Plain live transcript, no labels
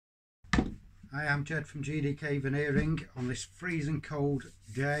I am Jed from GDK Veneering on this freezing cold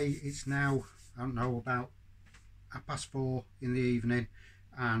day. It's now, I don't know, about 4:30 in the evening,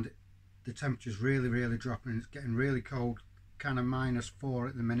 and the temperature's really dropping. It's getting really cold, kind of -4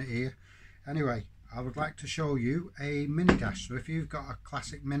 at the minute here. Anyway, I would like to show you a mini dash. So if you've got a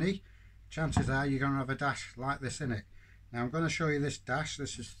classic mini, chances are you're going to have a dash like this in it. Now I'm going to show you this dash.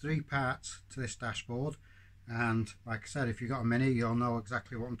 This is 3 parts to this dashboard, and like I said, if you've got a mini, you'll know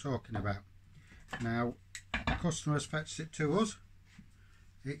exactly what I'm talking about. Now, the customer has fetched it to us.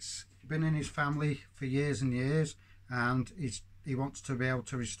 It's been in his family for years and years, and he wants to be able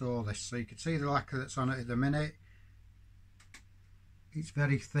to restore this. So you can see the lacquer that's on it at the minute. It's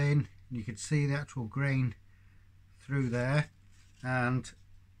very thin, and you can see the actual grain through there, and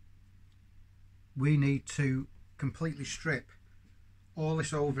we need to completely strip all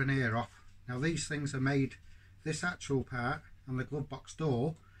this old veneer off. Now these things are made, this actual part and the glove box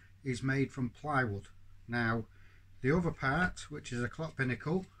door is made from plywood. Now the other part, which is a clock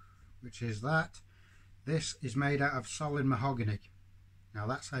pinnacle, which is that, this is made out of solid mahogany. Now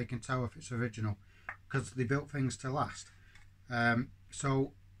that's how you can tell if it's original, because they built things to last.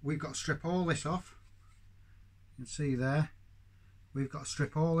 So we've got to strip all this off. You can see there, we've got to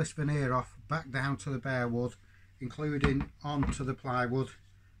strip all this veneer off back down to the bare wood, including onto the plywood,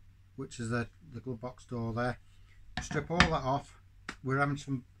 which is the glove box door there. Strip all that off. We're having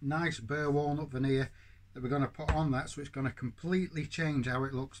some nice bare walnut veneer that we're going to put on that, so it's going to completely change how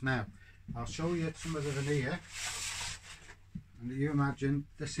it looks now. I'll show you some of the veneer, and you imagine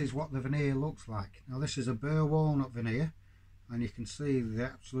this is what the veneer looks like. Now this is a bare walnut veneer, and you can see the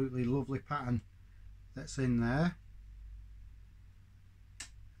absolutely lovely pattern that's in there.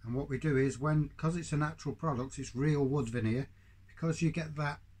 And what we do is, because it's a natural product, it's real wood veneer, because you get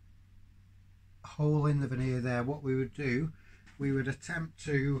that hole in the veneer there, what we would do, we would attempt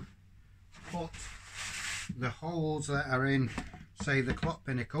to put the holes that are in, say, the clock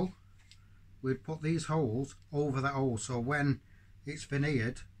pinnacle, we'd put these holes over that hole, so when it's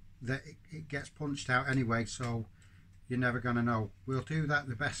veneered, that it gets punched out anyway, so you're never going to know. We'll do that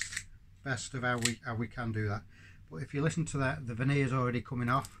the best of how we can do that. But if you listen to that, the veneer's already coming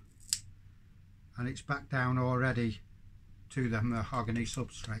off, and it's back down already to the mahogany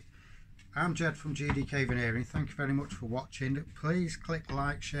substrate. I'm Jed from GDK Veneering. Thank you very much for watching. Please click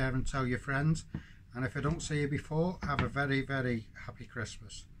like, share and tell your friends. And if I don't see you before, have a very happy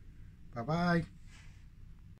Christmas. Bye bye.